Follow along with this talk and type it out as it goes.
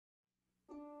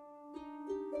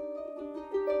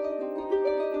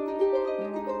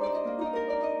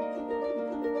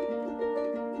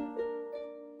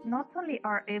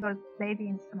are able to play the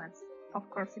instruments. Of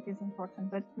course, it is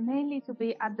important, but mainly to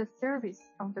be at the service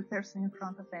of the person in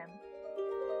front of them.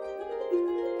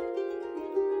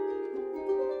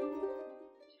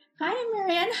 Hi,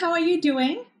 Marianne. How are you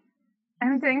doing?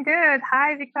 I'm doing good.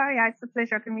 Hi, Victoria. It's a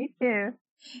pleasure to meet you.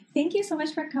 Thank you so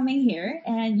much for coming here.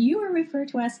 And you were referred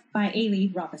to us by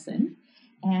Ailie Robertson.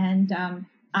 And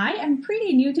I am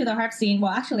pretty new to the harp scene.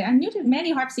 Well, actually, I'm new to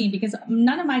many harp scene because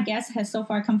none of my guests has so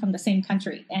far come from the same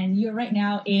country. And you're right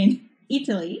now in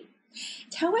Italy.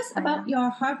 Tell us about your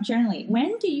harp journey.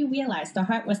 When do you realize the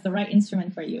harp was the right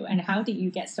instrument for you? And how did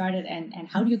you get started? And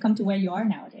how do you come to where you are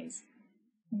nowadays?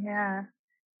 Yeah.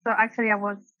 So actually, I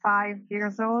was 5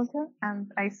 years old,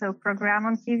 and I saw a program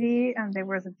on TV, and there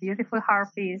was a beautiful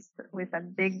harpist with a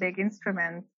big, big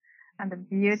instrument and a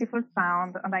beautiful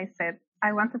sound. And I said,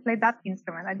 I want to play that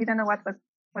instrument. I didn't know what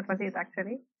was it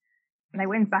actually. And I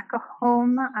went back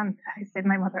home, and I said,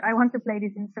 my mother, I want to play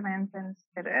this instrument. And she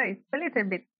said, it's a little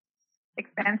bit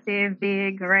expensive,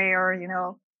 big, rare,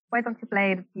 why don't you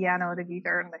play the piano, the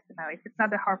guitar? And I said, no, if it's not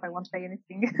the harp, I won't play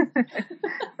anything.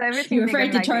 So everything you were very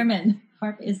determined.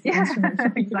 Harp is the instrument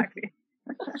for you. Exactly.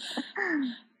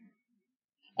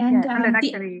 And then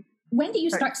actually, when did you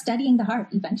start studying the harp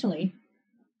eventually?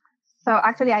 So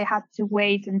actually, I had to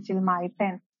wait until my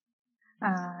 10th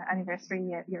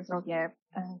anniversary, years old, yeah.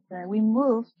 And we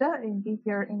moved in this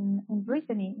year in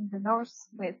Brittany, in the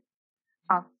northwest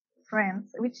of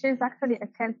France, which is actually a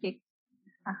Celtic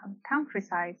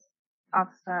countryside of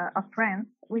France,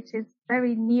 which is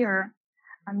very near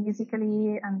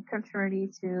musically and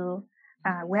culturally to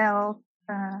Wales,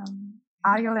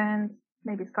 Ireland,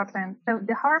 maybe Scotland. So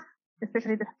the harp,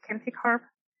 especially the Celtic harp,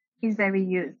 is very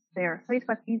used there. So it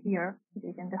was easier to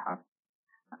begin the harp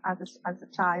as a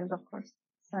child, of course.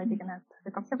 So I began at the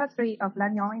Conservatory of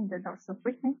Lannion in the north of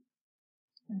Brittany.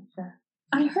 And,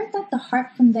 I heard that the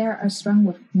harp from there are strung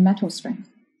with metal strings.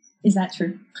 Is that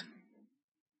true?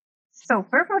 So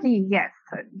probably yes.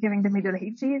 During the Middle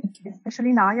Ages, especially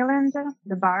in Ireland,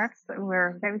 the bards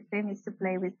were very famous to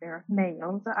play with their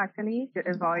nails, actually, to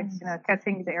avoid,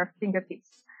 cutting their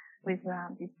fingertips with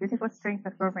these beautiful strings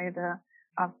that were made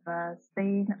of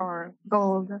stain or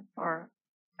gold or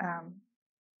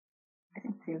I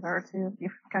think silver, too,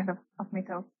 different kind of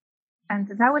metal. And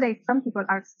nowadays, some people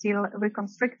are still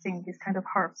reconstructing this kind of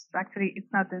harps. Actually,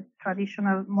 it's not the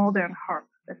traditional modern harp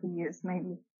that we use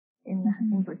maybe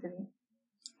in Brittany.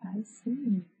 I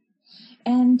see.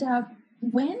 And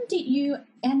when did you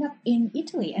end up in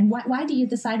Italy? And why did you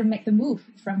decide to make the move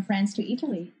from France to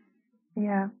Italy?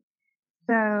 Yeah.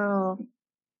 So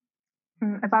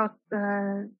about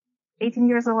 18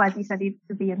 years old, I decided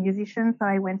to be a musician. So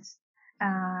I went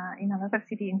in another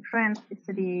city in France to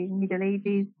study Middle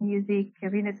Ages music,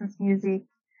 Renaissance music,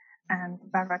 and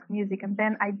Baroque music. And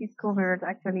then I discovered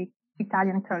actually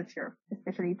Italian culture,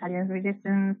 especially Italian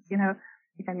Renaissance,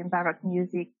 Italian Baroque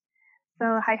music. So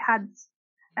I had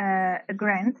a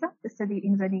grant to study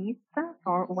in Venice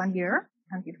for 1 year,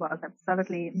 and it was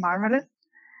absolutely marvelous.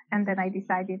 And then I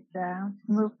decided to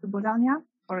move to Bologna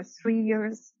for a 3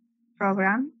 years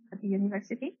program at the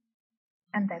university.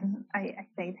 And then I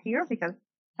stayed here because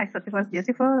I thought it was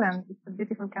beautiful, and it's a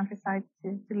beautiful countryside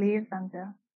to live, and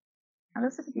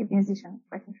also to be a musician.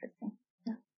 Quite interesting.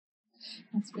 Yeah.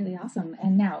 That's really awesome.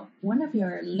 And now, one of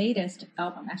your latest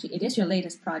album, actually, it is your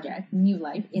latest project, New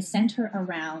Life, is centered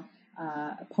around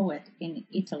a poet in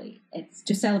Italy. It's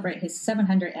to celebrate his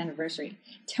 700th anniversary.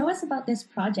 Tell us about this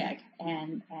project.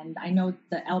 And I know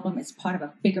the album is part of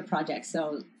a bigger project,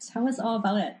 so tell us all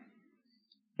about it.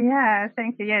 Yeah,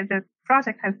 thank you. Yeah, the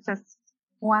project has just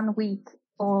 1 week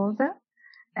old.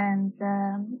 And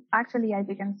actually, I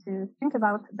began to think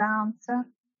about dance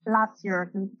last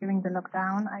year during the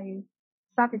lockdown. I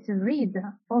started to read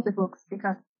all the books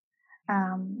because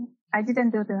I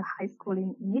didn't do the high school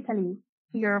in Italy.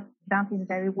 Here, dance is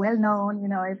very well known.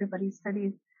 Everybody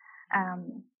studies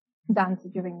dance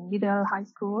during middle, high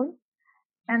school.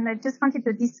 And I just wanted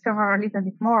to discover a little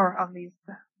bit more of this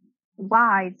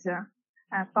wide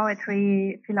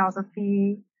poetry,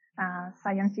 philosophy,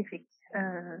 scientific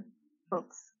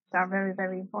books that are very,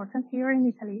 very important here in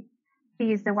Italy.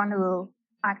 He is the one who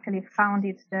actually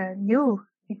founded the new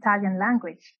Italian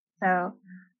language. So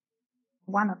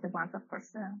one of the ones, of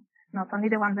course, not only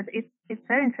the one, but it's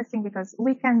very interesting because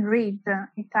we can read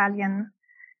Italian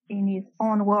in his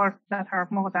own words that are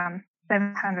more than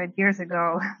 700 years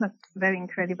ago. That's very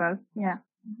incredible. Yeah.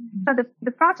 So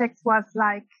the project was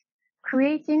like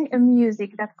creating a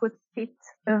music that could fit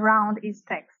around his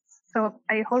texts. So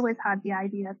I always had the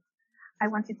idea that I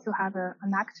wanted to have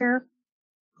an actor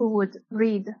who would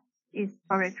read his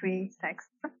poetry, his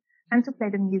texts, and to play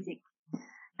the music.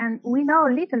 And we know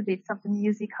little bits of the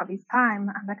music of his time.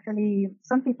 And actually,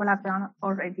 some people have done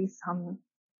already some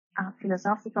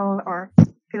philosophical or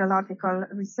philological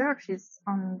researches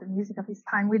on the music of his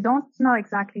time. We don't know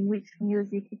exactly which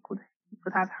music he could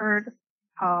have heard,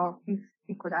 or if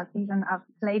he could have even have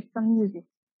played some music.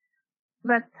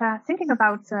 But thinking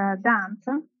about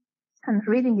Dante and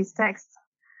reading his texts,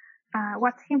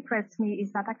 what impressed me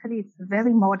is that actually it's a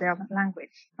very modern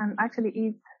language, and actually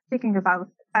is speaking about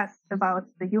us, about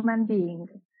the human being,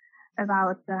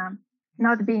 about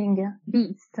not being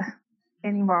beasts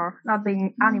anymore, not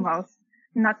being animals,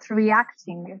 not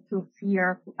reacting to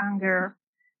fear, to anger,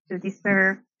 to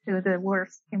despair, to the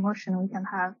worst emotion we can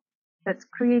have, but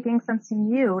creating something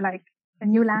new, like a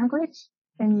new language,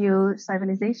 a new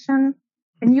civilization,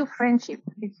 a new friendship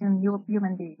between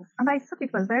human beings. And I thought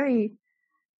it was very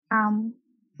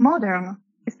modern,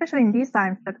 especially in these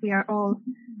times that we are all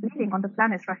living on the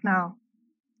planet right now.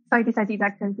 So I decided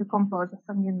actually to compose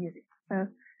some new music. So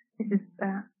this is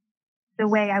the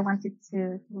way I wanted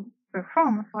to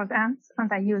perform for dance,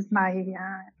 and I used my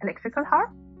electrical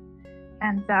harp.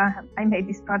 And I made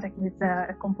this project with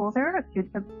a composer, a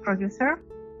producer.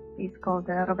 He's called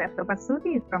Roberto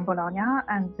Passuti. He's from Bologna,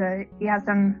 and he has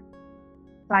a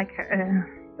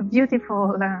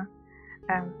beautiful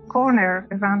corner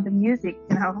around the music,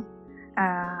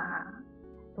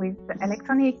 with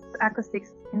electronics,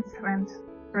 acoustics, instruments,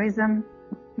 rhythm,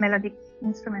 melodic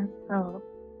instruments. So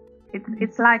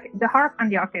it's like the harp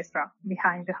and the orchestra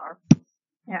behind the harp.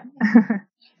 Yeah.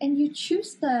 And you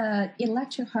choose the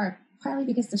electric harp partly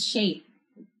because the shape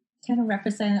kind of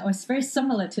represents, or it's very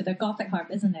similar to the Gothic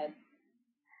harp, isn't it?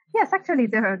 Yes, actually,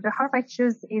 the harp I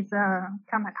choose is a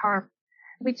Kamak harp,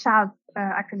 which has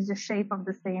actually the shape of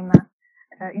the same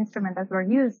instrument that were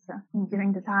used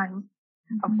during the time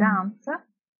of dance.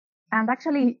 And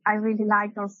actually, I really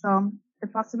liked also the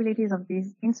possibilities of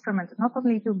these instruments, not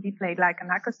only to be played like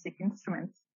an acoustic instrument,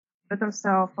 but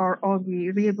also for all the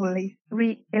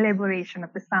re-elaboration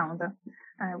of the sound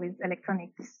with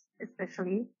electronics,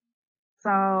 especially.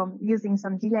 So using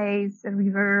some delays,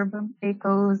 reverb,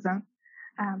 echoes,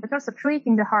 but also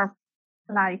treating the harp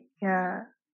like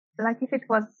if it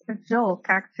was a joke,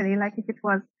 actually, like if it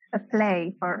was a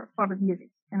play for the music,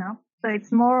 So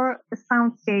it's more a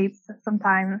soundscape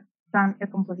sometimes than a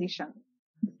composition.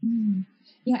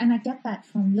 Yeah, and I get that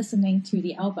from listening to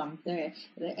the album.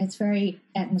 It's very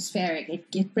atmospheric.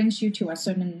 It brings you to a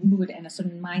certain mood and a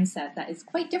certain mindset that is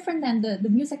quite different than the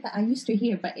music that I used to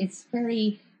hear, but it's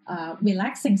very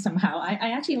relaxing somehow.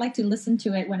 I actually like to listen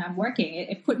to it when I'm working.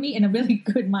 It put me in a really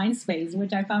good mind space,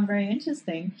 which I found very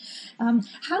interesting.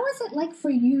 How is it like for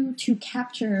you to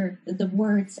capture the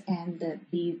words and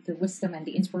the wisdom and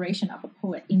the inspiration of a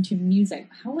poet into music?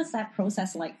 How was that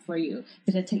process like for you?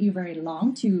 Did it take you very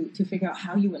long to figure out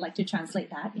how you would like to translate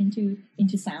that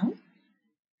into sound?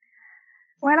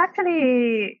 Well,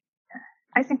 actually,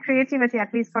 I think creativity,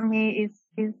 at least for me,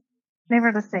 is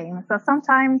never the same. So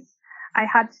sometimes I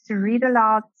had to read a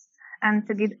lot and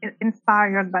to get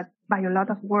inspired by a lot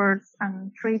of words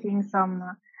and treating some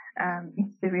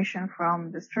inspiration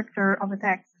from the structure of the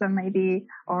text, maybe,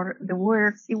 or the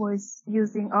words he was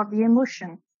using, or the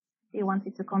emotion he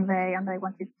wanted to convey and I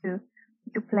wanted to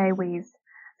play with.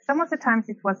 Some of the times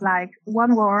it was like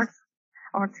one word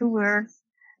or two words,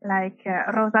 like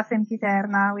Rosa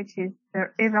Sempiterna, which is the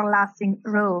everlasting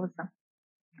rose,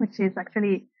 which is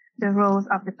actually the rose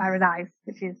of the paradise,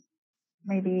 which is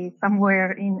maybe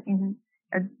somewhere in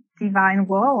a divine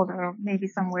world, or maybe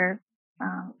somewhere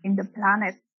in the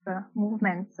planet's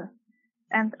movements.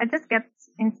 And I just get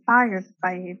inspired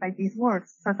by these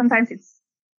words. So sometimes it's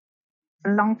a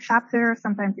long chapter,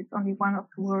 sometimes it's only one or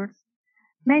two words.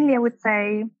 Mainly, I would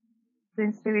say the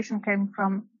inspiration came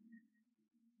from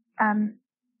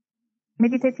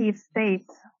meditative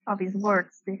state of his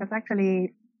works, because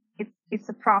actually it's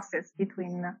a process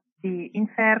between the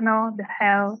inferno, the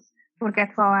hell,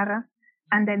 purgatoire,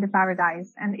 and then the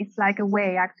paradise. And it's like a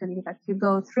way actually that you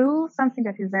go through something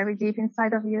that is very deep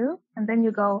inside of you, and then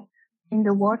you go in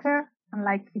the water and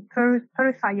like you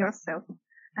purify yourself.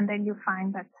 And then you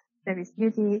find that there is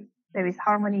beauty, there is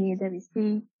harmony, there is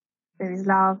peace, there is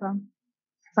love.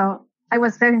 So I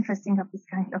was very interested of this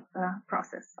kind of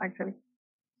process actually.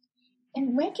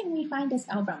 And where can we find this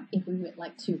album if we would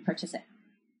like to purchase it?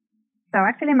 So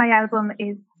actually my album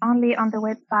is only on the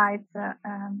website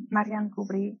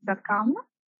mariannegubri.com,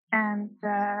 and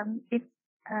it's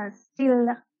still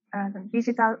a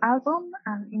digital album,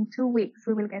 and in 2 weeks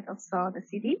we will get also the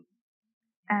CD,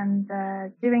 and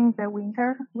during the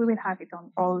winter we will have it on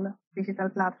all digital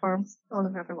platforms all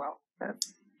over the world. So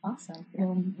Awesome.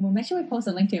 We'll make sure we post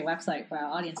a link to your website for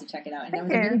our audience to check it out. And there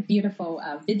was a really beautiful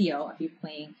video of you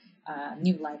playing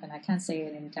New Life, and I can't say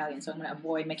it in Italian, so I'm going to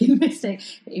avoid making a mistake.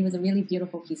 It was a really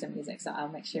beautiful piece of music, so I'll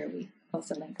make sure we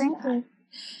post a link to that. Thank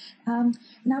you.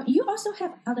 Now, you also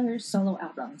have other solo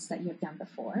albums that you've done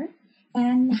before.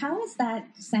 And how is that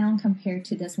sound compared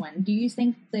to this one? Do you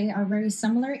think they are very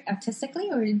similar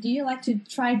artistically, or do you like to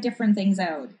try different things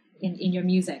out in your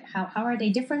music? How are they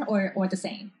different or the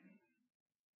same?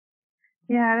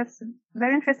 Yeah, that's a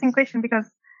very interesting question, because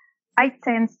I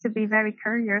tend to be very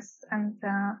curious, and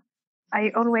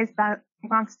I always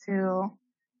want to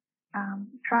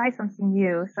try something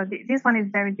new. So this one is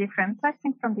very different, I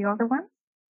think, from the other one.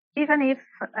 Even if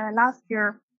last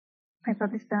year I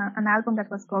produced an album that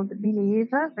was called Believe,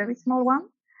 a very small one.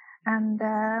 And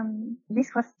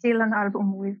this was still an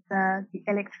album with the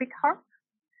electric harp,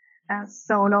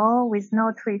 solo, with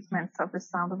no treatments of the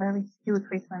sound, very few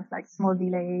treatments like small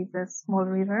delays, small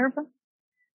reverb.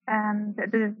 And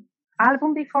the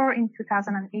album before, in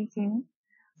 2018,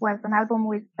 was an album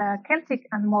with Celtic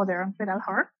and modern pedal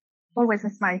harp, always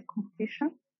with my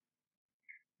composition.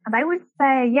 And I would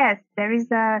say, yes, there is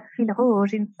a fil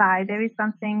rouge inside. There is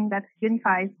something that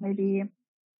unifies maybe,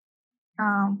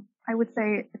 I would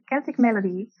say, a Celtic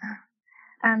melody,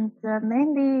 and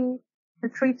mainly the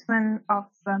treatment of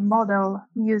modal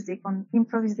music on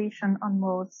improvisation on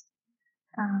modes.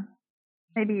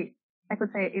 Maybe I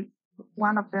could say it's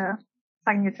one of the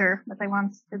signature that I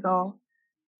want to go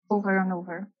over and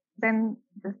over. Then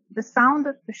the sound,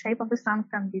 the shape of the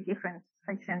sound can be different if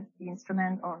I change the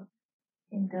instrument, or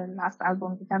in the last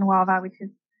album, Vita Nuova, which is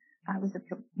with a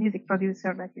music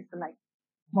producer that is like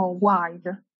more wide,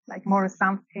 like more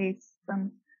soundscapes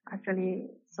than actually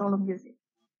solo music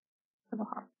for the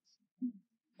harp.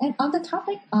 And on the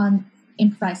topic on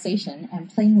improvisation and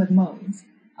playing with modes,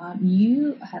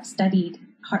 you have studied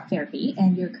harp therapy,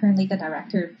 and you're currently the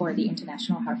director for the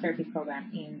International Harp Therapy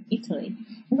Program in Italy.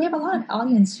 And we have a lot of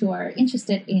audience who are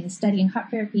interested in studying harp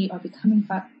therapy or becoming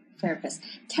harp therapists.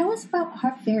 Tell us about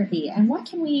harp therapy and what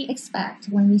can we expect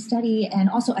when we study, and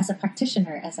also as a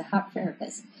practitioner, as a harp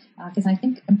therapist. Because I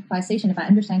think improvisation, if I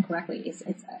understand correctly, is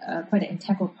quite an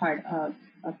integral part of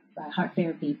harp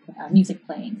therapy music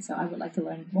playing. So I would like to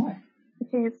learn more.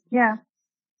 It is, yeah.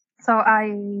 So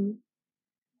I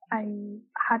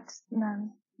had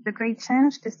the great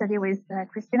chance to study with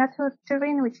Cristina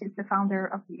Turin, which is the founder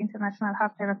of the International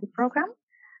Harp Therapy Program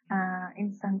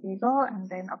in San Diego, and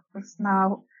then of course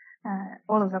now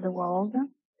all over the world.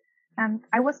 And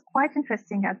I was quite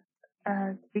interested at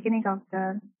the beginning of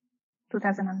the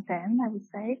 2010, I would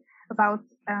say, about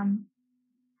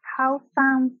how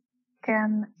sound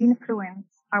can influence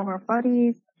our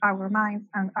bodies, our minds,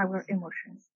 and our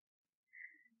emotions.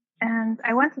 And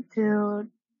I wanted to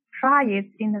try it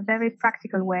in a very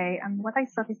practical way. And what I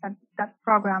saw is that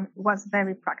program was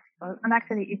very practical, and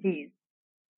actually it is.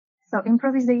 So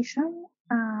improvisation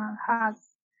has,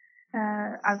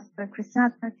 as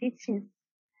Christiana teaches,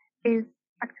 is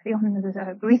actually on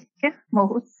the Greek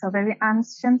modes, so very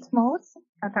ancient modes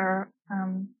that are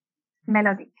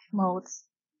melodic modes.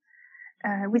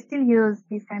 We still use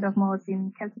these kind of modes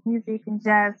in Celtic music, in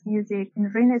jazz music,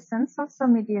 in Renaissance, also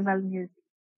medieval music.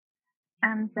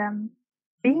 And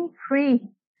being free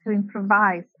to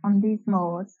improvise on these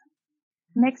modes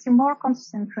makes you more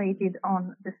concentrated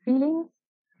on the feelings,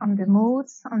 on the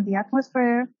moods, on the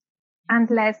atmosphere, and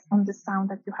less on the sound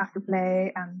that you have to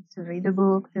play, and to read a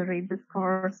book, to read the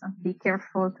scores, and be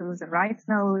careful to the right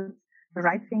notes, the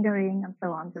right fingering, and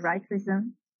so on, the right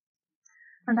rhythm.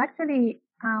 And actually,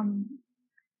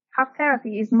 harp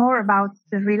therapy is more about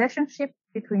the relationship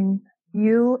between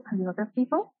you and the other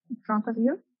people in front of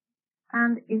you,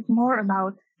 and is more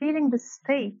about feeling the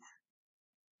state,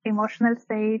 emotional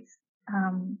state,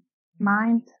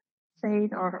 mind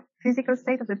state, or physical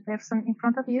state of the person in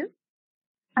front of you,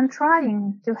 and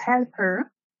trying to help her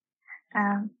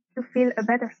to feel a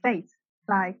better state,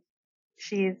 like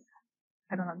she's,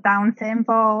 I don't know, down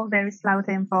tempo, very slow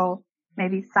tempo,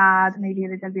 maybe sad, maybe a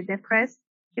little bit depressed.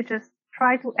 You just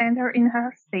try to enter in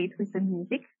her state with the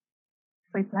music.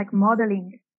 So it's like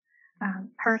modeling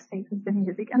her state with the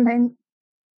music, and then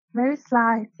very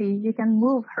slightly you can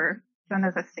move her to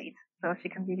another state, so she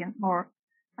can be more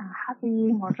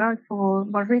happy, more joyful,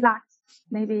 more relaxed,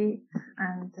 maybe,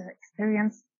 and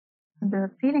experience the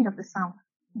feeling of the sound.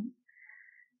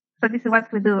 So this is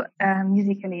what we do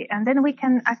musically. And then we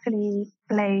can actually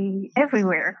play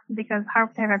everywhere, because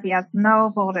harp therapy has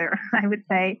no border, I would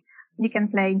say. You can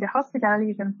play in the hospital,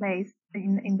 you can play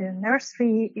in the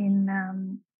nursery,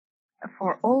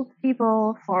 for old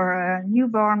people, for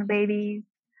newborn babies.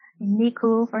 in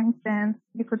Niku, for instance.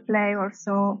 You could play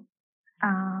also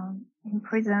in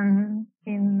prison,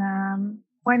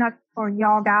 why not for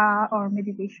yoga or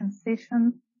meditation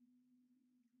sessions.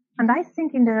 And I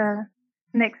think in the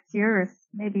next years,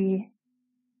 maybe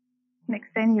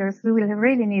next 10 years, we will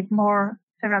really need more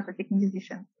therapeutic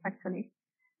musicians, actually.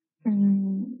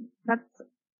 That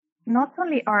not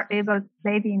only are able to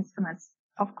play the instruments,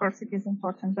 of course it is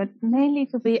important, but mainly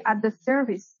to be at the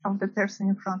service of the person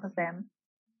in front of them.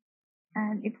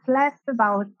 And it's less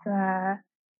about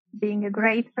being a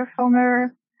great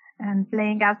performer and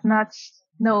playing as much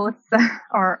notes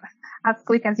or as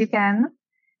quick as you can,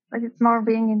 but it's more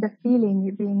being in the feeling,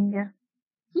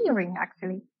 hearing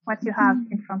actually what you have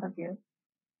in front of you.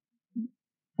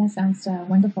 That sounds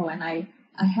wonderful, and I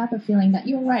have a feeling that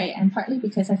you're right, and partly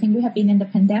because I think we have been in the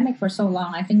pandemic for so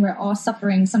long. I think we're all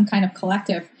suffering some kind of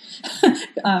collective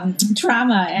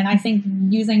trauma, and I think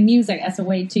using music as a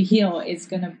way to heal is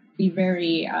going to be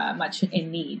very much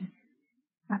in need.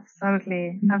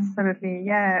 Absolutely, absolutely,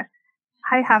 yeah.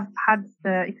 I have had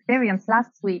the experience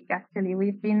last week, actually.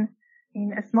 We've been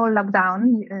in a small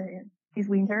lockdown this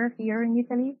winter here in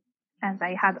Italy, and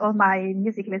I had all my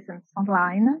music lessons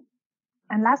online.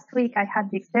 And last week I had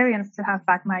the experience to have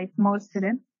back my small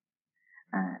students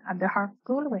at the Harp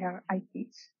School where I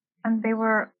teach. And they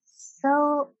were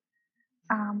so,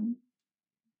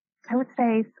 I would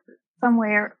say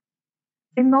somewhere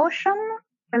a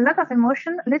lot of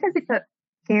emotion, a little bit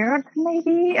scared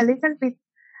maybe, a little bit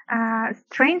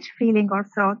strange feeling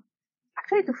also,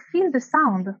 actually to feel the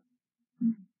sound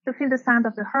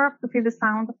of the harp, to feel the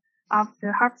sound of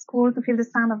the Harp School, to feel the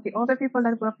sound of the other people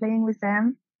that were playing with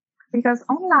them. Because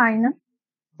online,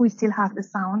 we still have the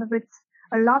sound, but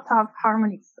a lot of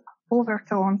harmonics,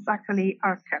 overtones actually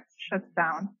are kept shut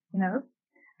down,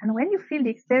 And when you feel the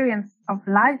experience of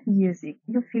live music,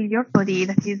 you feel your body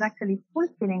that is actually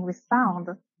fulfilling with sound.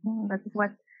 That is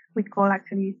what we call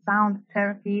actually sound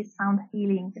therapy, sound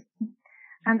healing.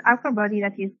 And our body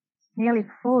that is nearly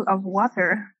full of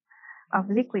water, of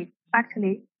liquid,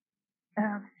 actually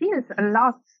feels a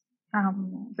lot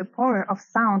the power of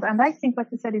sound. And I think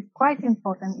what you said is quite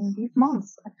important in these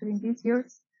months, actually in these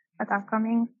years that are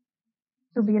coming,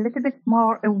 to be a little bit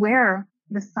more aware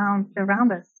the sounds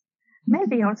around us.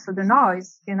 Maybe also the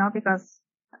noise, because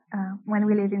when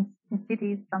we live in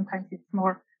cities, sometimes it's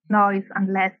more noise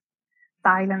and less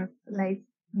silence, less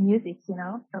music,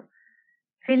 So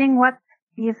feeling what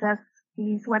gives us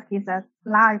peace, what gives us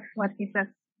life, what gives us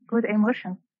good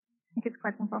emotions. I think it's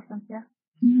quite important, yeah.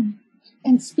 Mm.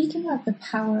 And speaking of the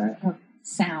power of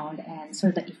sound and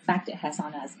sort of the effect it has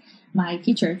on us, my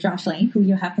teacher, Josh Lane, who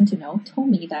you happen to know, told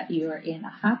me that you're in a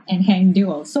harp and hang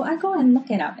duo. So I go and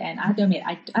look it up, and I have to admit,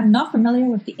 I'm not familiar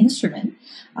with the instrument.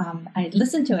 I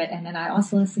listened to it, and then I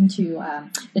also listened to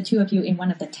the two of you in one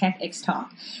of the TEDx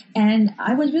talk. And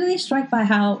I was really struck by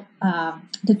how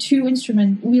the two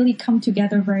instruments really come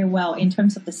together very well in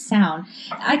terms of the sound.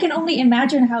 I can only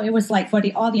imagine how it was like for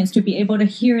the audience to be able to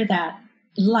hear that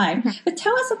live. But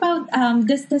tell us about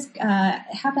this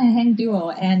harp and hang duo,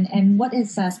 and what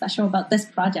is special about this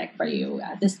project for you,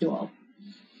 this duo?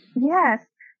 Yes,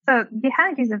 so the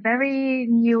hang is a very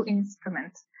new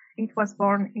instrument. It was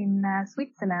born in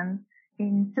Switzerland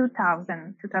in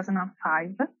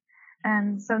 2005,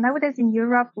 and so nowadays in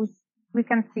Europe we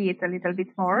can see it a little bit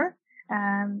more.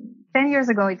 10 years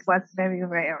ago it was very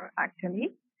rare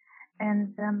actually,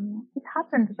 and it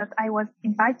happened that I was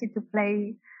invited to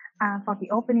play for the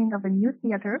opening of a new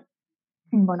theater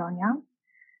in Bologna.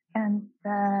 And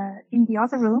in the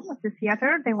other room of the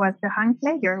theater, there was the hang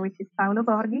player, which is Paolo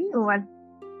Borghi, who was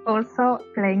also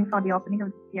playing for the opening of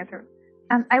the theater.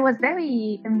 And I was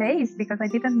very amazed because I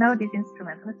didn't know this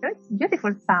instrument. So it's a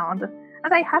beautiful sound.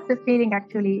 And I had the feeling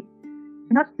actually,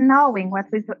 not knowing what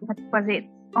was it,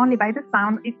 only by the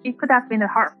sound, it could have been a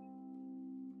harp.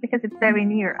 Because it's very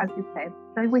near, as you said.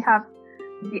 So we have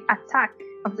the attack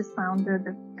of the sound,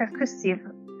 the percussive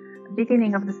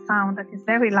beginning of the sound that is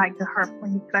very like the harp.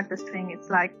 When you pluck the string, it's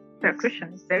like percussion.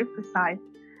 It's very precise.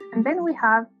 And then we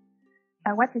have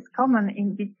what is common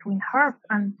in between harp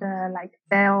and like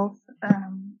bells,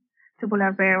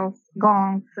 tubular bells,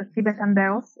 gongs, Tibetan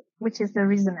bells, which is the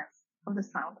resonance of the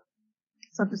sound.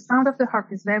 So the sound of the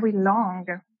harp is very long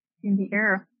in the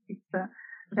air. It's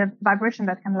the vibration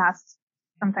that can last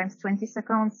sometimes 20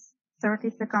 seconds,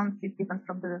 30 seconds. It depends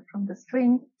from the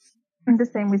string. And the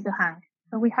same with the hang.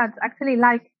 So we had actually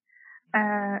like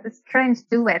a strange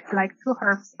duet, like two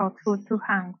harps or two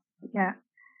hangs. Yeah.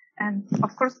 And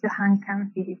of course the hang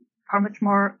can be far much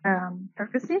more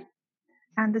percussive.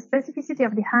 And the specificity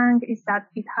of the hang is that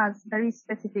it has very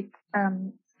specific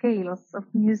scales of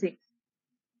music.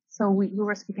 So we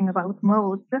were speaking about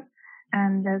modes,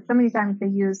 and so many times they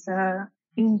use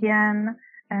Indian,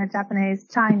 Japanese,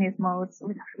 Chinese modes,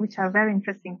 which are very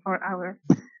interesting for our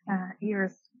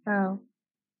ears. So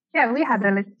yeah, we had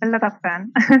a lot of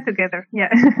fun together. Yeah.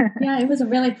 Yeah, it was a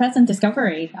really pleasant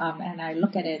discovery. And I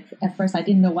look at it at first, I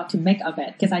didn't know what to make of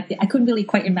it because I couldn't really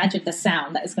quite imagine the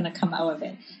sound that is going to come out of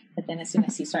it. But then as soon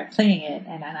as you start playing it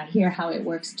and I hear how it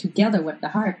works together with the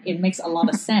harp, it makes a lot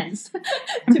of sense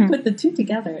to put the two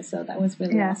together. So that was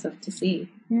really awesome to see.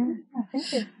 Yeah,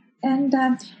 thank you. And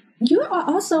you are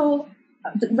also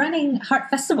running Harp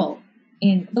Festival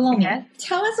in Bologna. Yeah.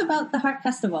 Tell us about the Harp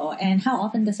Festival and how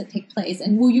often does it take place?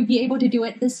 And will you be able to do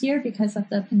it this year because of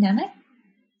the pandemic?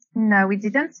 No, we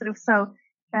didn't. So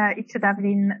it should have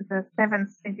been the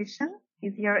 7th edition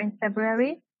this year in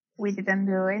February. We didn't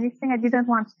do anything. I didn't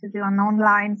want to do an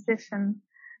online session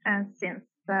since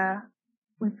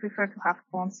we prefer to have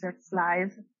concerts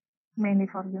live, mainly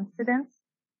for young students.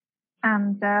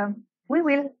 And we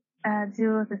will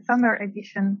do the summer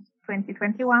edition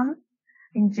 2021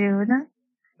 in June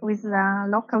with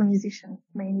local musicians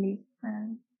mainly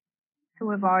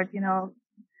to avoid,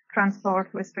 transport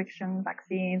restrictions,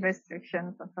 vaccine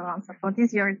restrictions, and so on. So for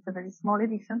this year, it's a very small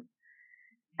edition.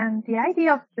 And the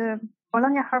idea of the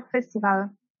Bologna Harp Festival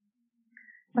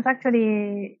was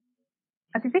actually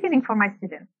at the beginning for my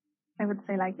students, I would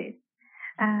say like this,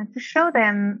 to show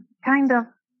them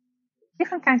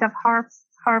different kinds of harpists,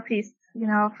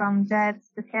 from jazz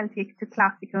to Celtic to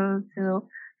classical to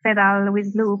pedal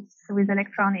with loops, with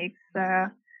electronics.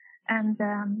 And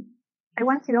I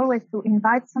wanted always to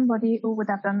invite somebody who would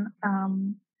have done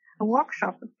a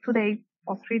workshop, 2 days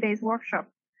or 3 days workshop,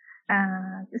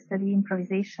 to study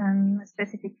improvisation, a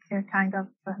specific kind of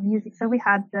music. So we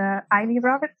had Ailie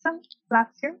Robertson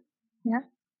last year. Yeah.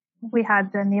 We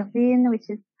had Nirvin, which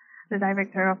is the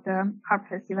director of the Harp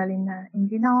Festival in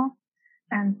Dinan,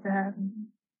 and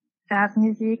jazz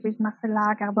music with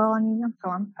Marcella Garboni and so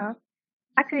on. So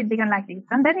actually it began like this.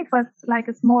 And then it was like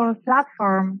a small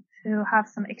platform to have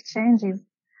some exchanges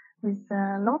with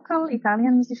local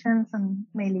Italian musicians and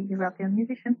mainly European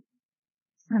musicians.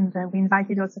 And we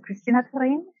invited also Cristina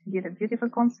Turin. She did a beautiful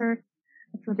concert,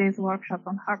 a 2 days workshop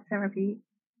on harp therapy.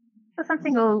 So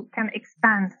something who can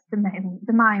expand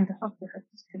the mind of the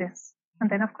students. And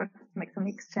then, of course, make some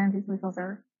exchanges with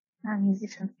other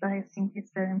musicians. So I think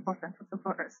it's very important also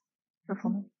for us, for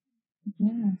me.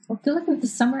 Yeah. Well, good luck with the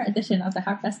summer edition of the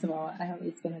Harp Festival. I hope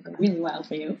it's going to go really well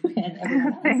for you and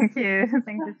everyone else. Thank you.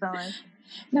 Thank you so much.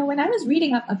 Now, when I was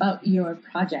reading up about your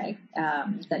project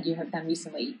that you have done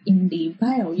recently, in the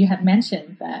bio, you had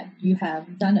mentioned that you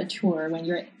have done a tour when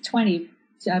you're 20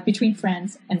 between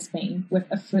France and Spain with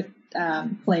a flute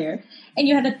player, and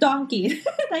you had a donkey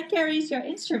that carries your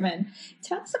instrument.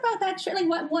 Tell us about that. Like,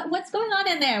 what's going on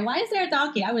in there? Why is there a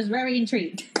donkey? I was very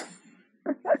intrigued.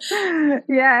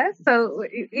 Yeah, so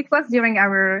it was during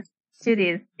our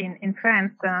studies in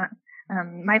France.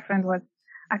 My friend was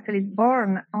actually born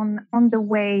on the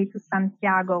way to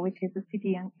Santiago, which is a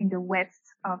city in the west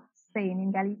of Spain,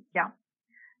 in Galicia.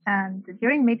 And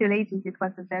during Middle Ages, it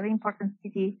was a very important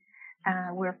city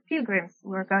where pilgrims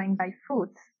were going by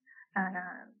foot,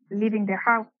 leaving their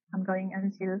house and going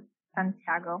until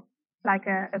Santiago, like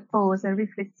a pose, a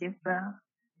reflective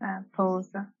pose.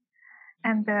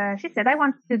 And she said, I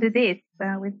want to do this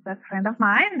with a friend of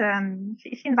mine. And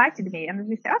she invited me. And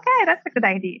we said, okay, that's a good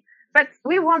idea. But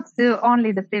we won't do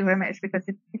only the pilgrimage because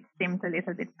it seemed a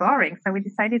little bit boring. So we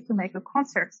decided to make a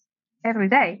concert every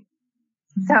day.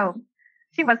 Mm-hmm. So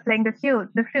she was playing the flute.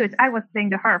 I was playing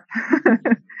the harp.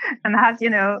 And as you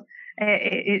know,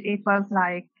 it was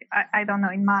like, I don't know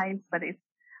in miles, but it's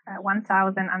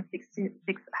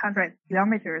 1,600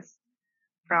 kilometers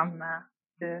from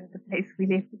the place we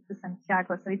lived to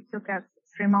Santiago. So it took us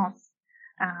 3 months,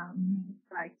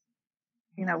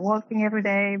 walking every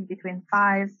day between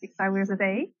 5-6 hours a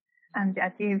day. And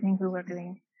at the evening we were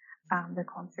doing the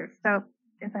concert. So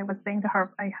since I was playing the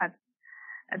harp, I had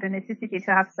the necessity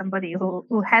to have somebody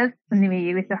who helped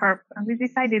me with the harp. And we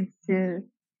decided to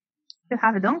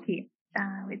have a donkey,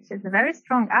 which is a very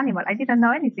strong animal. I didn't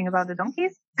know anything about the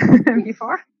donkeys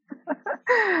before.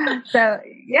 So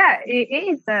yeah,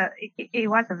 it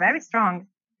was a very strong,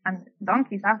 and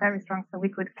donkeys are very strong. So we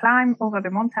could climb over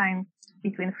the mountain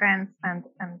between France and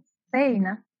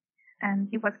Spain. And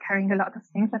he was carrying a lot of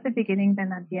things at the beginning.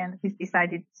 Then at the end, we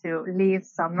decided to leave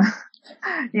some,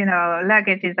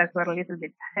 luggages that were a little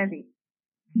bit heavy.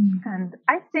 Mm. And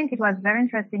I think it was very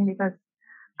interesting because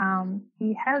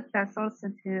he helped us also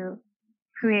to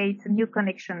create new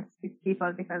connections with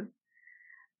people, because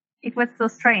it was so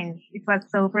strange. It was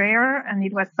so rare, and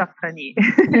it was so funny.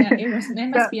 Yeah, it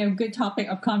must be a good topic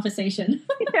of conversation.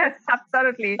 Yes,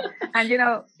 absolutely. And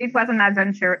it was an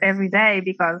adventure every day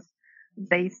because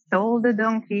they stole the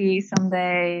donkey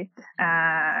someday.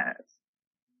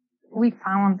 We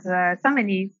found so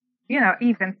many,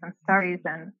 events and stories,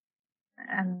 and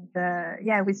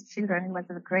with children, it was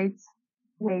a great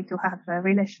way to have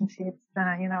relationships.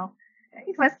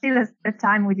 It was still a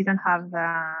time we didn't have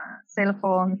cell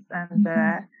phones, and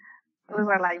we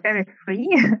were like very free.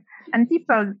 And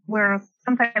people were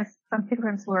sometimes, some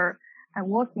children were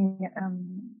walking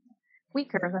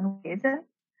quicker than we did,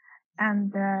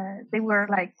 and they were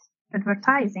like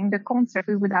advertising the concert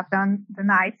we would have done the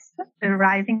night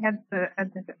arriving at the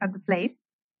place.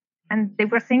 And they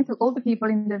were saying to all the people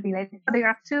in the village, there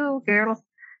are two girls.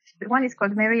 One is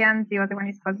called Marianne, the other one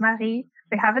is called Marie.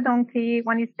 They have a donkey.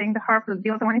 One is playing the harp, the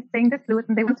other one is playing the flute,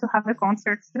 and they want to have a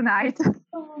concert tonight.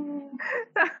 Oh.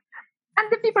 And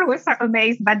the people were so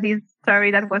amazed by this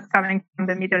story that was coming from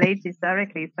the Middle Ages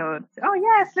directly. So, oh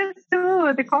yes, let's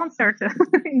do the concert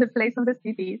in the place of the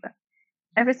city. So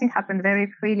everything happened very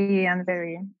freely and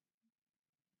very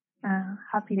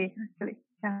happily, actually.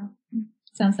 Yeah.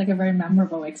 Sounds like a very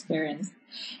memorable experience.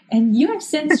 And you have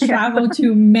since traveled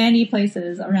to many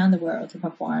places around the world to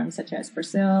perform, such as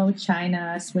Brazil,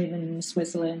 China, Sweden,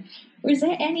 Switzerland. Was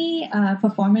there any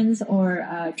performance or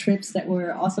trips that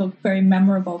were also very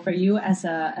memorable for you as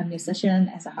a musician,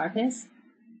 as a harpist?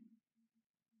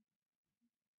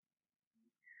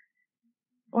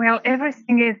 Well,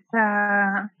 everything is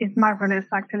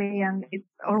marvelous, actually, and it's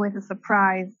always a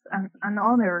surprise and an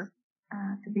honor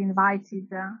to be invited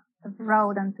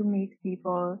abroad and to meet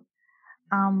people.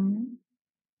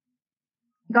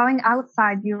 Going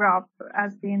outside Europe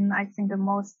has been, I think, the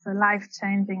most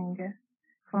life-changing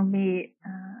for me.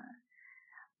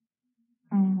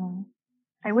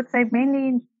 I would say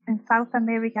mainly in South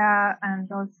America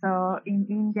and also in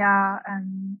India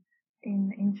and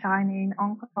in China, in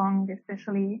Hong Kong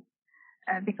especially,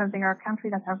 because they are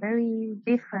countries that are very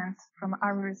different from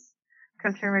ours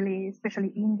culturally, especially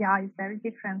India is very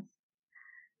different.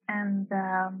 And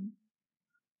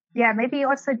maybe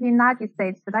also the United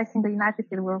States, but I think the United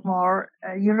States were more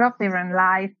European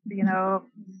life, the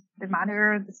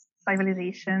manner, the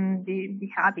civilization, the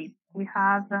habits we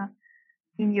have.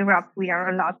 In Europe, we are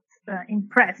a lot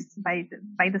impressed by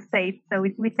the States, so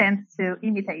we tend to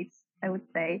imitate, I would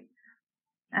say,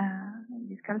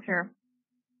 this culture.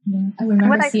 Yeah. I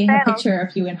remember seeing a picture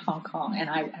of you in Hong Kong, and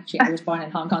I was born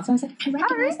in Hong Kong, so I was like, I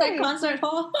recognize that concert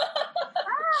hall.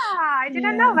 I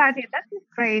didn't know about it. That is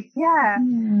great. Yeah.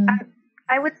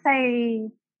 I would say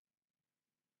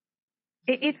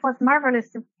it was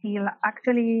marvelous to feel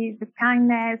actually the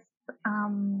kindness,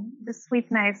 the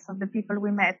sweetness of the people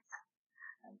we met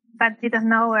that didn't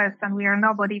know us, and we are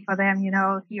nobody for them,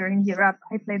 here in Europe.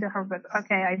 I play the harp, but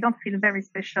okay, I don't feel very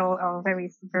special or very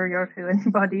superior to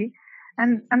anybody.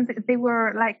 And they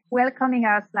were like welcoming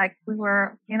us like we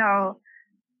were,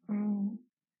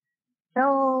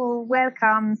 so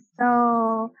welcome.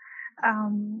 So,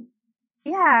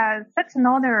 such an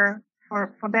honor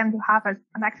for them to have us.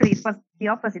 And actually it was the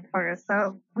opposite for us.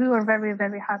 So we were very,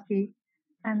 very happy.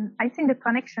 And I think the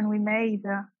connection we made,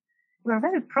 were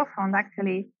very profound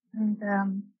actually. And,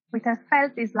 what I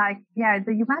felt is like,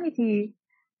 the humanity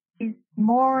is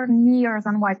more near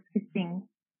than what we think.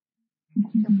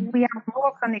 Mm-hmm. We have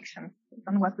more connections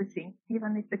than what we think,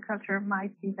 even if the culture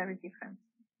might be very different.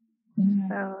 Mm-hmm.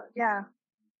 So, yeah.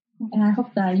 And I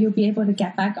hope that you'll be able to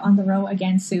get back on the road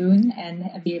again soon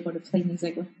and be able to play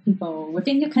music with people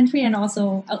within your country and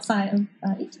also outside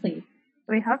of Italy.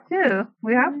 We have to.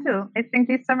 I think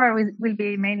this summer will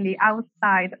be mainly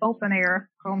outside, open air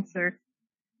concerts.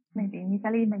 Maybe in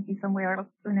Italy, maybe somewhere else.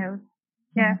 Who knows?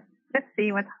 Yeah, let's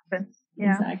see what happens.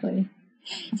 Yeah. Exactly.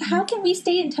 So how can we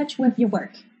stay in touch with your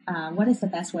work? What is the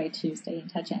best way to stay in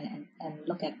touch and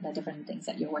look at the different things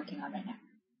that you're working on right now?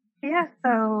 Yeah,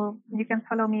 so you can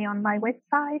follow me on my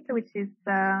website, which is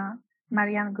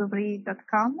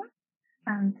mariannegubri.com.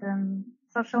 And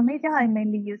social media, I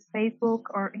mainly use Facebook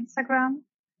or Instagram.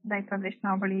 I publish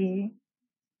normally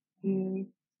the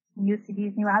new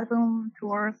CDs, new album,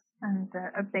 tours, and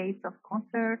updates of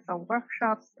concerts or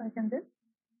workshops I can do.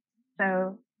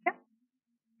 So, yeah.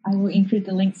 I will include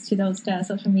the links to those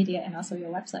social media and also your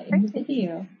website in the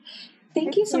video.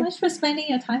 Thank you so much for spending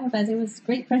your time with us. It was a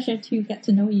great pleasure to get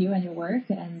to know you and your work.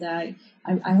 And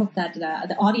I hope that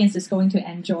the audience is going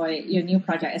to enjoy your new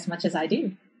project as much as I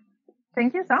do.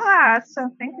 Thank you so much.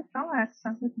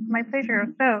 It's my pleasure.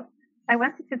 So I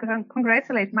wanted to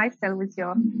congratulate myself with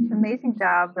your amazing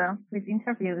job with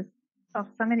interviews of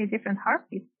so many different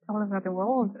harpists all over the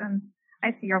world. And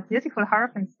I see your beautiful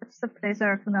harp, and it's such a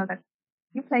pleasure to know that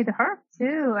you play the harp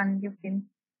too, and you've been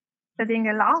studying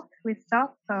a lot with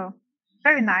stuff. So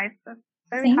very nice.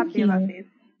 Very Thank happy you. about this.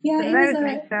 Yeah,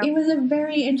 it was a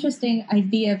very interesting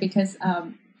idea because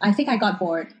I think I got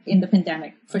bored in the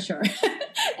pandemic for sure.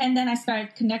 And then I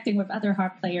started connecting with other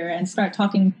harp players and started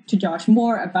talking to Josh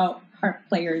more about harp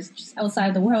players just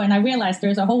outside the world. And I realized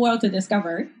there's a whole world to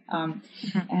discover.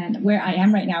 And where I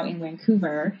am right now in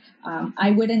Vancouver,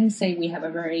 I wouldn't say we have a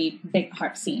very big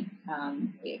harp scene.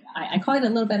 I call it a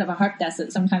little bit of a harp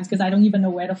desert sometimes because I don't even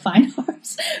know where to find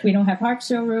harps. We don't have harp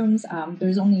showrooms.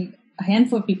 There's only a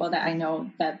handful of people that I know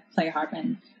that play harp,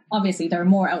 and obviously there are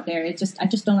more out there. I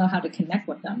just don't know how to connect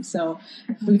with them. So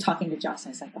we were talking to Josh, and I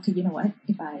was like, okay, you know what?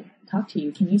 If I talk to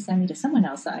you, can you send me to someone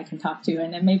else that I can talk to,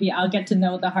 and then maybe I'll get to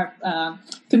know the harp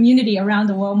community around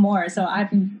the world more. So I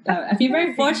feel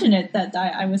very fortunate that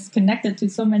I was connected to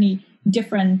so many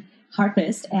different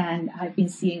harpists, and I've been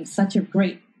seeing such a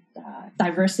great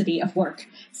diversity of work.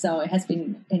 So it has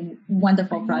been a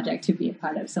wonderful project to be a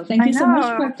part of. So thank you so much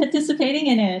for participating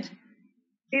in it.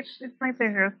 It's my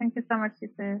pleasure. Thank you so much,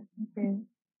 Lisa. Thank you.